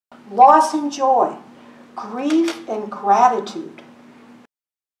loss and joy, grief and gratitude.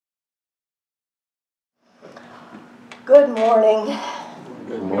 Good morning.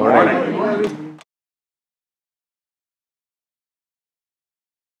 Good morning. Good morning.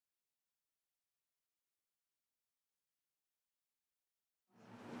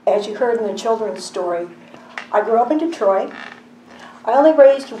 As you heard in the children's story, I grew up in Detroit. I only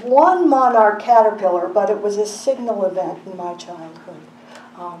raised one monarch caterpillar, but it was a signal event in my childhood.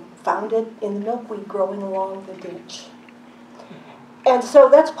 Found it in the milkweed growing along the ditch. And so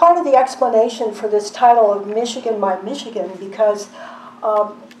that's part of the explanation for this title of Michigan, My Michigan, because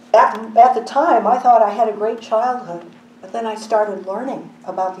at the time I thought I had a great childhood, but then I started learning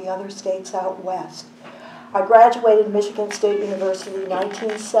about the other states out west. I graduated Michigan State University in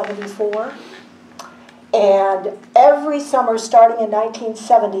 1974, and every summer starting in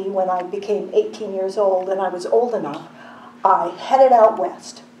 1970, when I became 18 years old and I was old enough, I headed out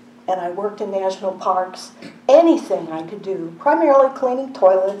west, and I worked in national parks, anything I could do, primarily cleaning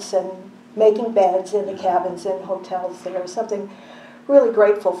toilets and making beds in the cabins and hotels there, something really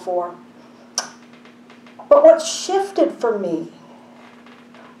grateful for. But what shifted for me,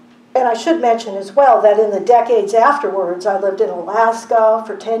 and I should mention as well that in the decades afterwards, I lived in Alaska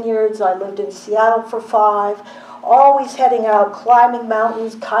for 10 years, I lived in Seattle for 5, always heading out, climbing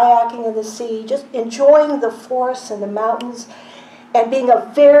mountains, kayaking in the sea, just enjoying the forests and the mountains, and being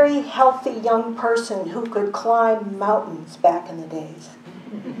a very healthy young person who could climb mountains back in the days.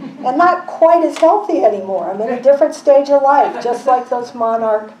 And not quite as healthy anymore. I'm in a different stage of life, just like those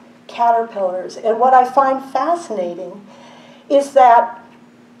monarch caterpillars. And what I find fascinating is that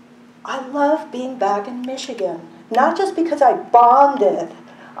I love being back in Michigan, not just because I bonded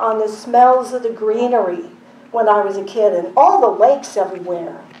on the smells of the greenery when I was a kid and all the lakes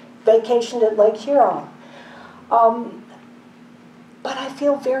everywhere, vacationed at Lake Huron, but I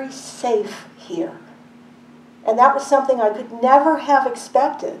feel very safe here. And that was something I could never have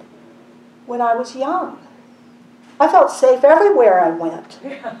expected when I was young. I felt safe everywhere I went.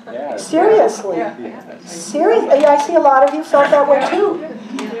 Yeah, Seriously. yeah. Seriously. I see a lot of you felt that way too.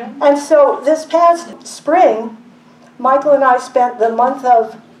 And so this past spring, Michael and I spent the month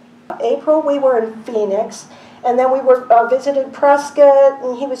of April, we were in Phoenix, and then we were visited Prescott,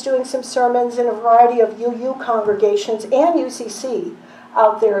 and he was doing some sermons in a variety of UU congregations and UCC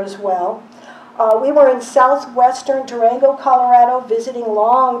out there as well. We were in southwestern Durango, Colorado, visiting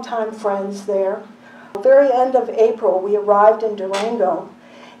longtime friends there. At the very end of April, we arrived in Durango,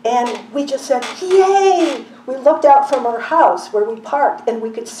 and we just said, yay! We looked out from our house where we parked, and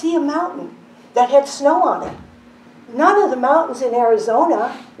we could see a mountain that had snow on it. None of the mountains in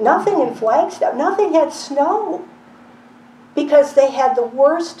Arizona, nothing in Flagstaff, nothing had snow, because they had the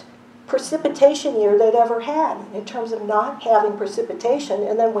worst precipitation year they'd ever had in terms of not having precipitation,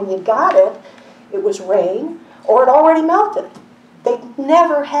 and then when you got it, it was rain, or it already melted. They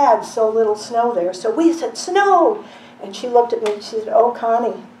never had so little snow there. So we said, snow! And she looked at me and she said, oh,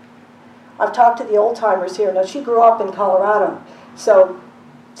 Connie, I've talked to the old-timers here. Now, she grew up in Colorado, so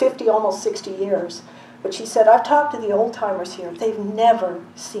 50, almost 60 years. But she said, I've talked to the old-timers here. They've never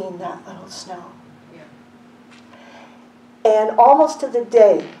seen that little snow. Yeah. And almost to the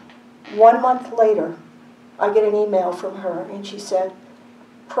day, 1 month later, I get an email from her, and she said,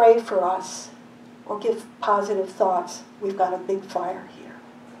 pray for us, or give positive thoughts. We've got a big fire here.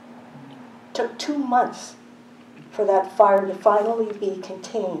 It took 2 months for that fire to finally be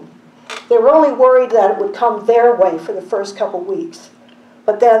contained. They were only worried that it would come their way for the first couple weeks.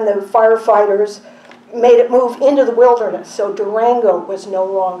 But then the firefighters made it move into the wilderness, so Durango was no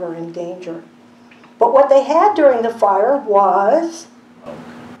longer in danger. But what they had during the fire was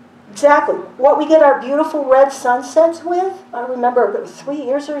exactly what we get our beautiful red sunsets with. I remember it was 3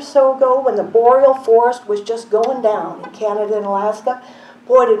 years or so ago when the boreal forest was just going down in Canada and Alaska.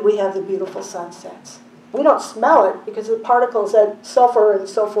 Boy, did we have the beautiful sunsets. We don't smell it because the particles that sulfur and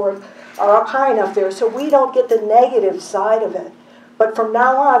so forth are up high enough there, so we don't get the negative side of it. But from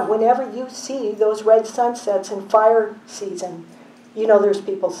now on, whenever you see those red sunsets in fire season, you know there's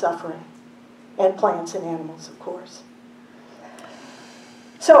people suffering, and plants and animals, of course.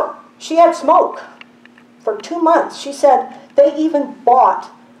 So she had smoke for 2 months. She said they even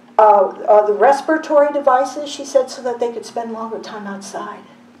bought the respiratory devices, she said, so that they could spend longer time outside.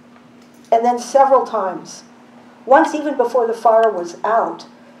 And then several times, once even before the fire was out,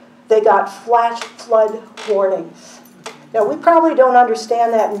 they got flash flood warnings. Now, we probably don't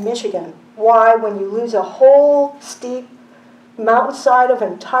understand that in Michigan. Why, when you lose a whole steep mountainside of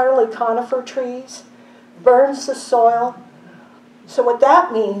entirely conifer trees, burns the soil. So what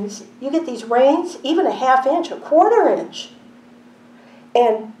that means, you get these rains, even a half inch, a quarter inch.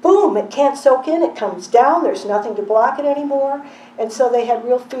 And boom, it can't soak in, it comes down, there's nothing to block it anymore. And so they had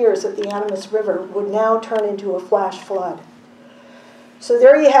real fears that the Animas River would now turn into a flash flood. So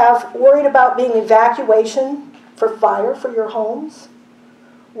there you have, worried about being evacuation for fire for your homes,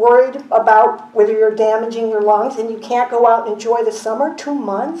 worried about whether you're damaging your lungs and you can't go out and enjoy the summer, 2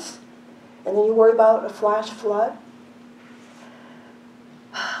 months, and then you worry about a flash flood.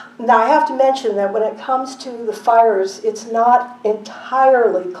 Now, I have to mention that when it comes to the fires, it's not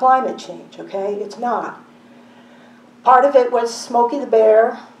entirely climate change, okay? It's not. Part of it was Smokey the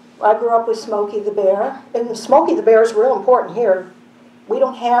Bear. I grew up with Smokey the Bear. And Smokey the Bear is real important here. We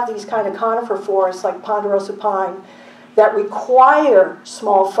don't have these kind of conifer forests like ponderosa pine that require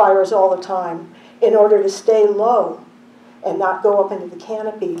small fires all the time in order to stay low and not go up into the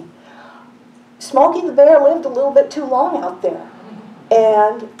canopy. Smokey the Bear lived a little bit too long out there.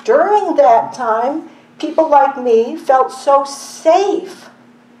 And during that time, people like me felt so safe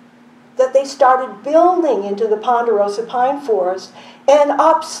that they started building into the ponderosa pine forest and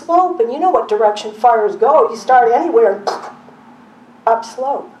upslope. And you know what direction fires go. You start anywhere,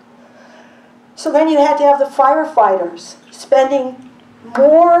 upslope. So then you had to have the firefighters spending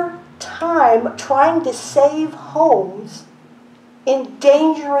more time trying to save homes in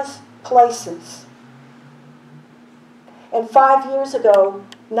dangerous places. And 5 years ago,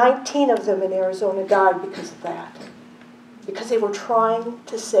 19 of them in Arizona died because of that. Because they were trying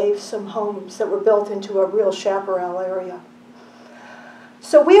to save some homes that were built into a real chaparral area.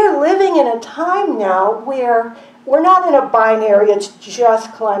 So we are living in a time now where we're not in a binary, it's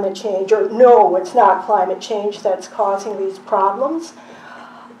just climate change, or no, it's not climate change that's causing these problems.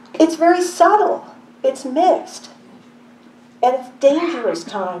 It's very subtle, it's mixed, and it's dangerous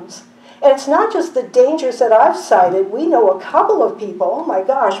times. And it's not just the dangers that I've cited. We know a couple of people. Oh my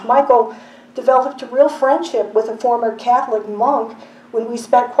gosh, Michael developed a real friendship with a former Catholic monk when we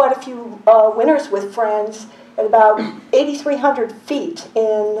spent quite a few winters with friends at about 8,300 feet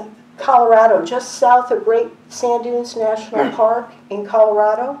in Colorado, just south of Great Sand Dunes National Park in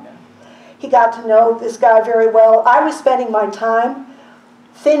Colorado. He got to know this guy very well. I was spending my time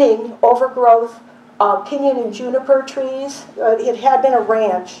thinning overgrowth pinyon and juniper trees. It had been a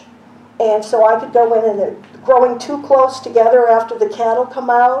ranch. And so I could go in and they're growing too close together after the cattle come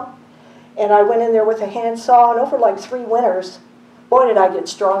out. And I went in there with a handsaw, and over like 3 winters, boy, did I get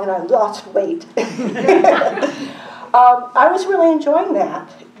strong, and I lost weight. I was really enjoying that,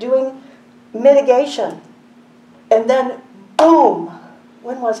 doing mitigation. And then, boom,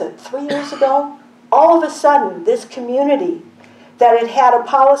 when was it, 3 years ago? All of a sudden, this community that had had a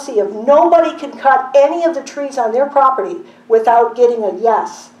policy of nobody can cut any of the trees on their property without getting a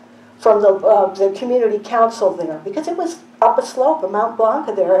yes from the community council there, because it was up a slope of Mount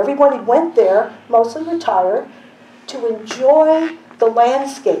Blanca there. Everybody went there, mostly retired, to enjoy the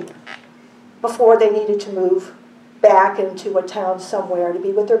landscape before they needed to move back into a town somewhere to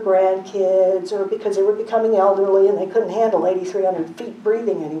be with their grandkids, or because they were becoming elderly and they couldn't handle 8,300 feet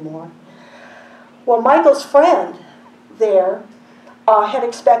breathing anymore. Well, Michael's friend there had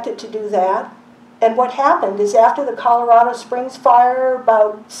expected to do that. And what happened is after the Colorado Springs fire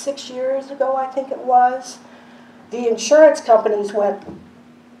about 6 years ago, I think it was, the insurance companies went,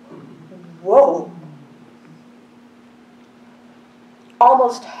 whoa.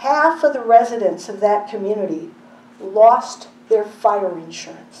 Almost half of the residents of that community lost their fire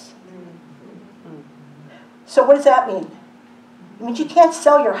insurance. So what does that mean? It means you can't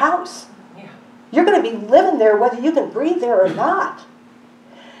sell your house. You're going to be living there whether you can breathe there or not.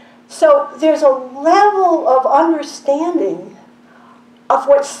 So there's a level of understanding of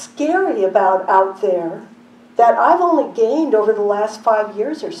what's scary about out there that I've only gained over the last 5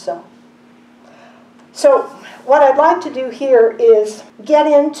 years or so. So what I'd like to do here is get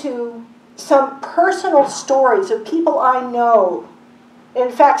into some personal stories of people I know. In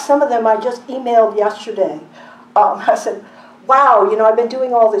fact, some of them I just emailed yesterday. I said, wow, you know, I've been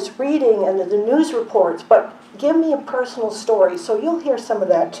doing all this reading and the news reports, but give me a personal story. So you'll hear some of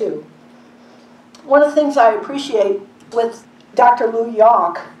that too. One of the things I appreciate with Dr. Lou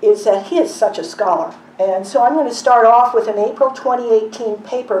Yock is that he is such a scholar. And so I'm going to start off with an April 2018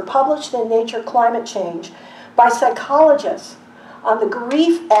 paper published in Nature Climate Change by psychologists on the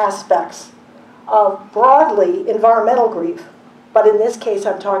grief aspects of broadly environmental grief. But in this case,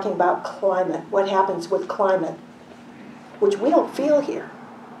 I'm talking about climate, what happens with climate, which we don't feel here.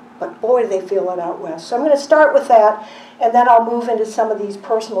 But boy, do they feel it out west. So I'm going to start with that, and then I'll move into some of these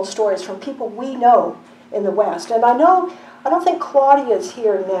personal stories from people we know in the West. And I don't think Claudia's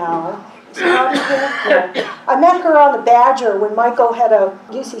here now. Is Claudia here? No. I met her on the Badger when Michael had a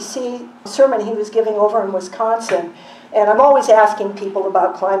UCC sermon he was giving over in Wisconsin. And I'm always asking people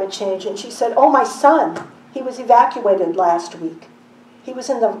about climate change. And she said, oh, my son, he was evacuated last week. He was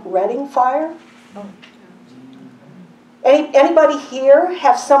in the Reading fire. Anybody here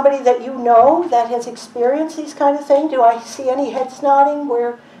have somebody that you know that has experienced these kind of things? Do I see any heads nodding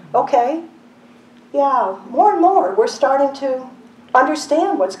where, okay, yeah, more and more we're starting to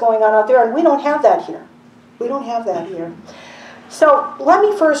understand what's going on out there, and we don't have that here. We don't have that here. So let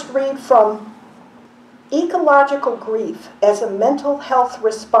me first read from Ecological Grief as a Mental Health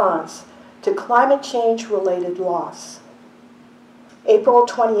Response to Climate Change-Related Loss. April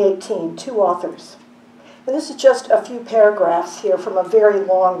 2018, 2 authors. And this is just a few paragraphs here from a very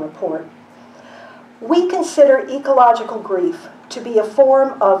long report. We consider ecological grief to be a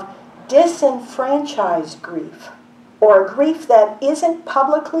form of disenfranchised grief, or a grief that isn't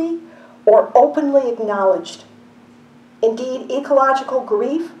publicly or openly acknowledged. Indeed, ecological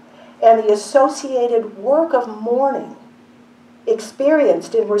grief and the associated work of mourning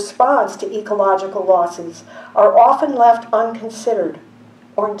experienced in response to ecological losses are often left unconsidered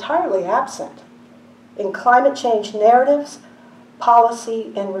or entirely absent in climate change narratives,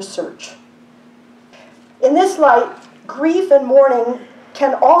 policy, and research. In this light, grief and mourning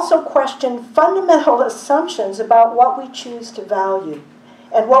can also question fundamental assumptions about what we choose to value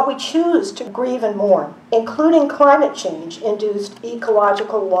and what we choose to grieve and mourn, including climate change-induced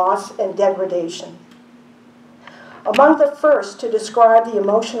ecological loss and degradation. Among the first to describe the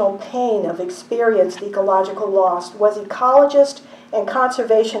emotional pain of experienced ecological loss was ecologist and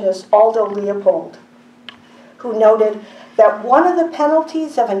conservationist Aldo Leopold, who noted that one of the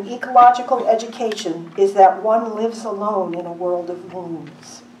penalties of an ecological education is that one lives alone in a world of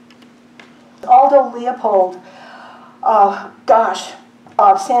wounds. Aldo Leopold,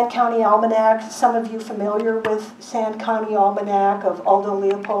 Sand County Almanac, some of you familiar with Sand County Almanac of Aldo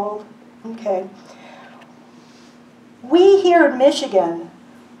Leopold? Okay. We here in Michigan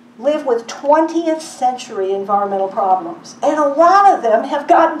live with 20th century environmental problems, and a lot of them have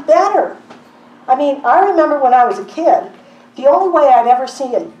gotten better. I mean, I remember when I was a kid, the only way I'd ever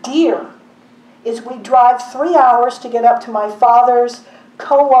see a deer is we'd drive 3 hours to get up to my father's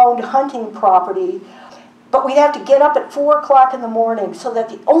co-owned hunting property, but we'd have to get up at 4 o'clock in the morning so that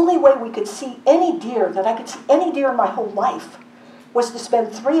the only way we could see any deer, that I could see any deer in my whole life, was to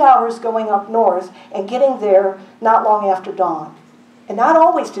spend 3 hours going up north and getting there not long after dawn. And not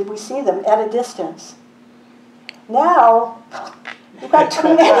always did we see them at a distance. Now, we've got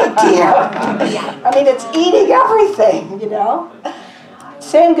too many deer. I mean, it's eating everything, you know?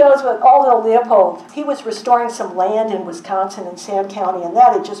 Same goes with Aldo Leopold. He was restoring some land in Wisconsin and Sand County, and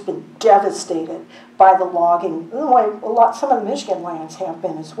that had just been devastated by the logging. Some of the Michigan lands have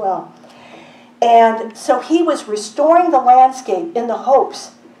been as well. And so he was restoring the landscape in the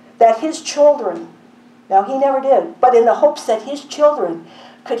hopes that his children, now he never did, but in the hopes that his children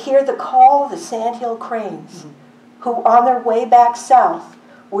could hear the call of the sandhill cranes, who on their way back south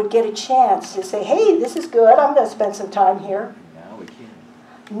would get a chance to say, hey, this is good, I'm going to spend some time here. Now we can.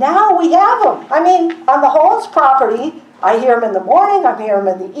 Now we have them. I mean, on the Halls property, I hear them in the morning, I hear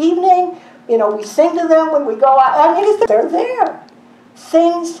them in the evening, you know, we sing to them when we go out, I mean, they're there.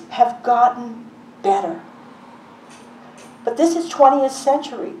 Things have gotten better. But this is 20th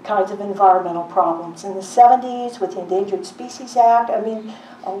century kinds of environmental problems. In the 70s with the Endangered Species Act, I mean,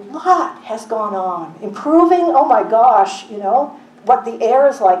 a lot has gone on. Improving, oh my gosh, you know, what the air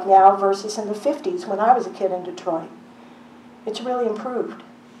is like now versus in the 50s when I was a kid in Detroit. It's really improved.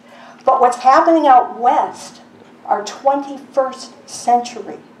 But what's happening out west are 21st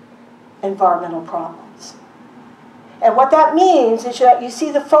century environmental problems. And what that means is that you see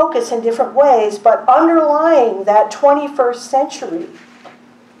the focus in different ways, but underlying that 21st century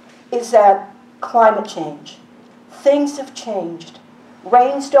is that climate change. Things have changed.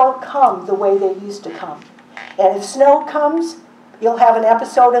 Rains don't come the way they used to come. And if snow comes, you'll have an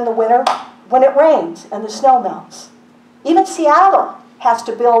episode in the winter when it rains and the snow melts. Even Seattle has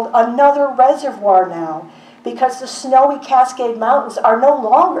to build another reservoir now because the snowy Cascade Mountains are no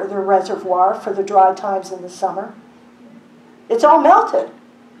longer their reservoir for the dry times in the summer. It's all melted.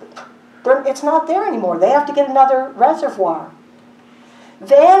 It's not there anymore. They have to get another reservoir.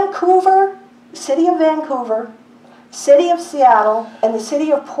 Vancouver, city of Vancouver, city of Seattle, and the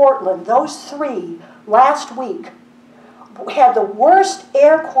city of Portland, those three last week had the worst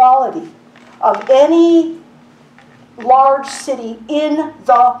air quality of any large city in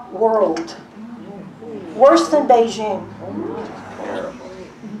the world. Worse than Beijing.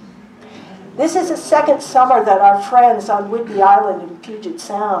 This is the second summer that our friends on Whidbey Island in Puget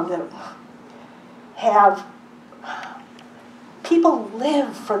Sound have, people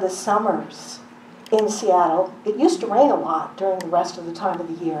live for the summers. in Seattle. It used to rain a lot during the rest of the time of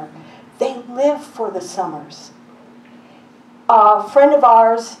the year. They live for the summers. A friend of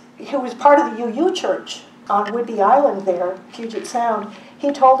ours who was part of the UU Church on Whidbey Island there, Puget Sound,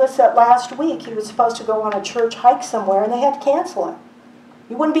 he told us that last week he was supposed to go on a church hike somewhere and they had to cancel it.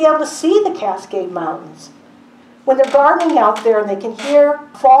 You wouldn't be able to see the Cascade Mountains. When they're gardening out there and they can hear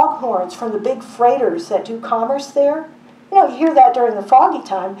foghorns from the big freighters that do commerce there, you know, you hear that during the foggy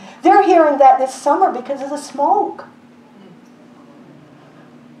time. They're hearing that this summer because of the smoke.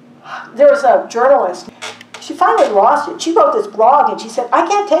 There was a journalist. She finally lost it. She wrote this blog and she said, I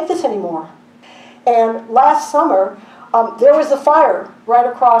can't take this anymore. And last summer, there was a fire right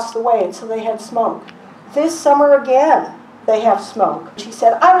across the way, and so they had smoke. This summer again, they have smoke. She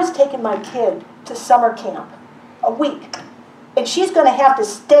said, I was taking my kid to summer camp a week, and she's going to have to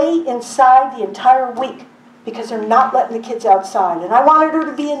stay inside the entire week because they're not letting the kids outside. And I wanted her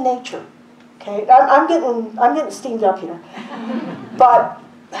to be in nature. Okay, I'm getting steamed up here, but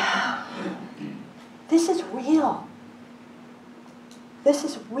this is real. This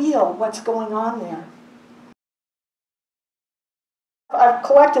is real, what's going on there. I've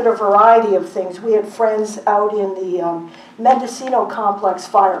collected a variety of things. We had friends out in the Mendocino complex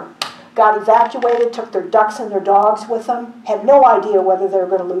fire. Got evacuated, took their ducks and their dogs with them, had no idea whether they were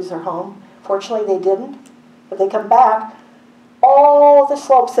going to lose their home. Fortunately, they didn't. But they come back, all the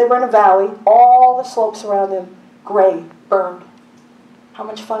slopes, they were in a valley, all the slopes around them, gray, burned. How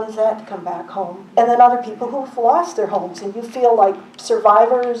much fun is that to come back home? And then other people who've lost their homes, and you feel like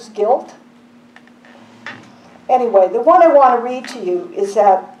survivor's guilt. Anyway, the one I want to read to you is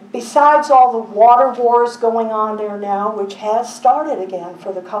that besides all the water wars going on there now, which has started again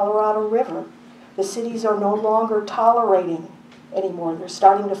for the Colorado River, the cities are no longer tolerating anymore. They're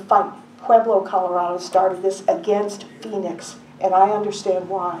starting to fight. Pueblo, Colorado started this against Phoenix, and I understand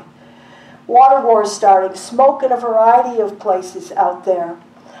why. Water wars starting, smoke in a variety of places out there.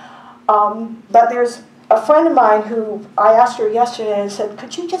 But there's a friend of mine who I asked her yesterday and said,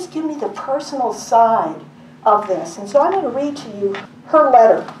 could you just give me the personal side of this? And so I'm going to read to you her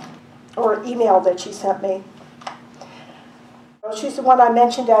letter or email that she sent me. She's the one I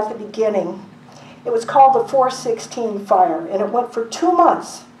mentioned at the beginning. It was called the 416 fire, and it went for 2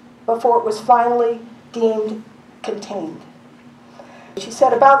 months before it was finally deemed contained. She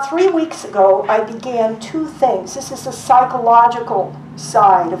said, about 3 weeks ago, I began 2 things. This is the psychological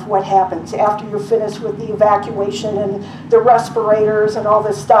side of what happens after you're finished with the evacuation and the respirators and all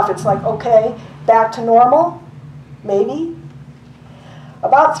this stuff. It's like, okay, back to normal? Maybe?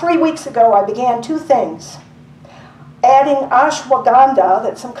 About 3 weeks ago, I began 2 things. Adding ashwagandha,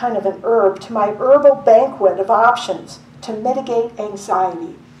 that's some kind of an herb, to my herbal banquet of options to mitigate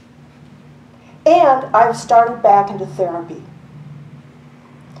anxiety. And I've started back into therapy.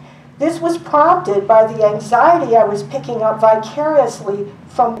 This was prompted by the anxiety I was picking up vicariously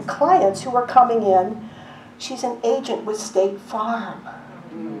from clients who were coming in. She's an agent with State Farm.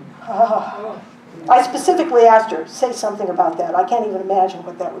 I specifically asked her, say something about that. I can't even imagine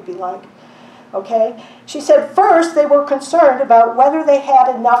what that would be like. Okay? She said first they were concerned about whether they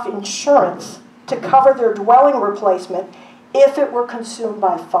had enough insurance to cover their dwelling replacement if it were consumed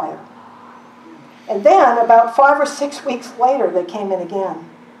by fire. And then about 5 or 6 weeks later they came in again.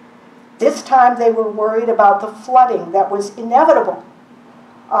 This time they were worried about the flooding that was inevitable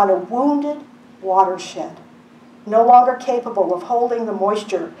on a wounded watershed, no longer capable of holding the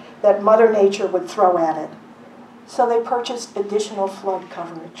moisture that Mother Nature would throw at it. So they purchased additional flood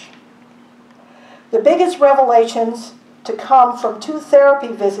coverage. The biggest revelations to come from 2 therapy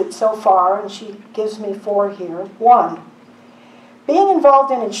visits so far, and she gives me 4 here. 1, being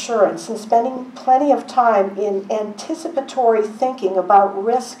involved in insurance and spending plenty of time in anticipatory thinking about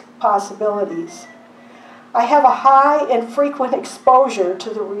risk possibilities. I have a high and frequent exposure to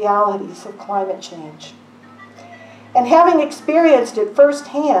the realities of climate change. And having experienced it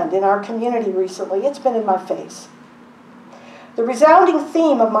firsthand in our community recently, it's been in my face. The resounding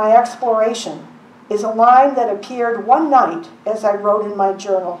theme of my exploration is a line that appeared one night as I wrote in my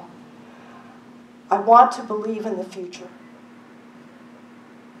journal. I want to believe in the future.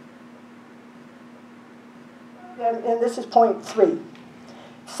 And this is point 3.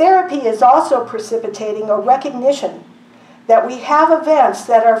 Therapy is also precipitating a recognition that we have events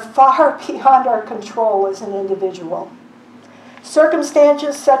that are far beyond our control as an individual.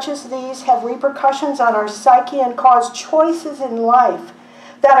 Circumstances such as these have repercussions on our psyche and cause choices in life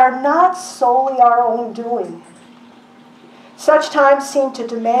that are not solely our own doing. Such times seem to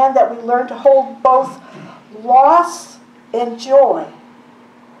demand that we learn to hold both loss and joy,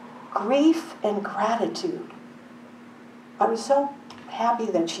 grief and gratitude. I was so happy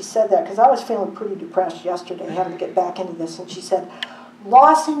that she said that, because I was feeling pretty depressed yesterday, having to get back into this. And she said,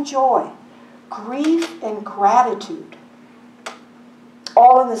 loss and joy, grief and gratitude,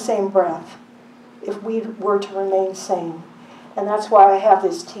 all in the same breath, if we were to remain sane. And that's why I have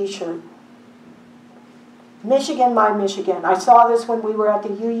this T-shirt. Michigan, my Michigan. I saw this when we were at the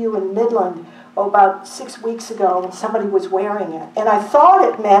UU in Midland about 6 weeks ago, and somebody was wearing it. And I thought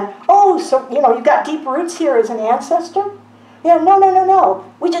it meant, oh, so, you've got deep roots here as an ancestor? Yeah, no.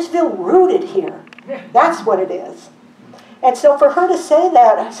 We just feel rooted here. That's what it is. And so for her to say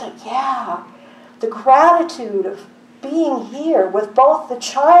that, I was like, yeah, the gratitude of being here with both the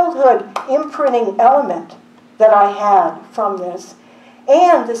childhood imprinting element that I had from this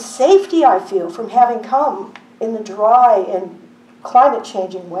and the safety I feel from having come in the dry and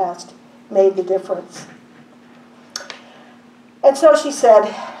climate-changing West made the difference. And so she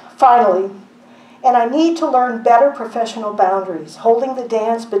said, finally, and I need to learn better professional boundaries, holding the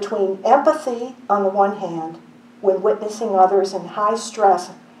dance between empathy on the one hand, when witnessing others in high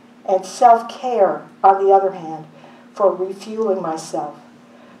stress, and self-care on the other hand, for refueling myself.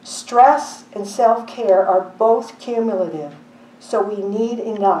 Stress and self-care are both cumulative, so we need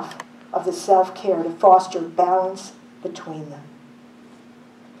enough of the self-care to foster balance between them.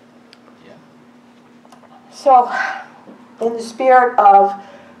 Yeah. So, in the spirit of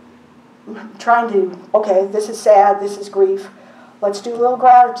trying to, okay, this is sad, this is grief, let's do a little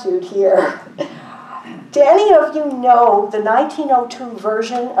gratitude here. Do any of you know the 1902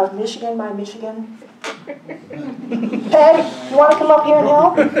 version of Michigan, my Michigan? Peg, you want to come up here and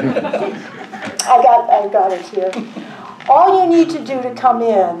help? I got it here. All you need to do to come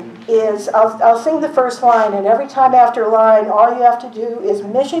in is, I'll sing the first line, and every time after a line, all you have to do is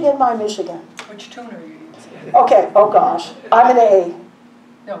Michigan, my Michigan. Which tune are you using? Okay, oh gosh, I'm an A.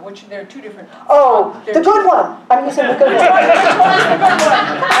 No, there are two different. Oh, the good one. I'm using the good one.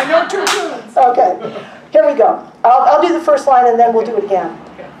 I know two tunes. Okay, here we go. I'll do the first line and then we'll do it again.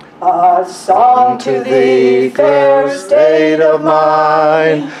 A song to thee, fair state of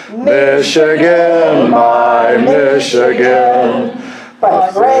mine, Michigan, my Michigan.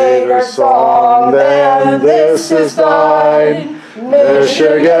 But greater song than this is thine,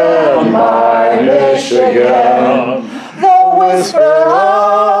 Michigan, my Michigan. The whisper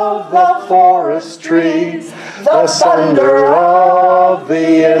of the forest trees, the thunder of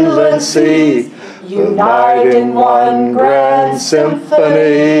the inland sea, unite in one grand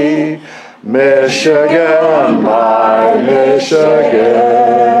symphony. Michigan, my Michigan.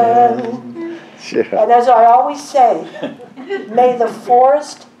 Yeah. And as I always say, may the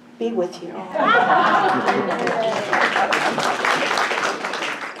forest be with you.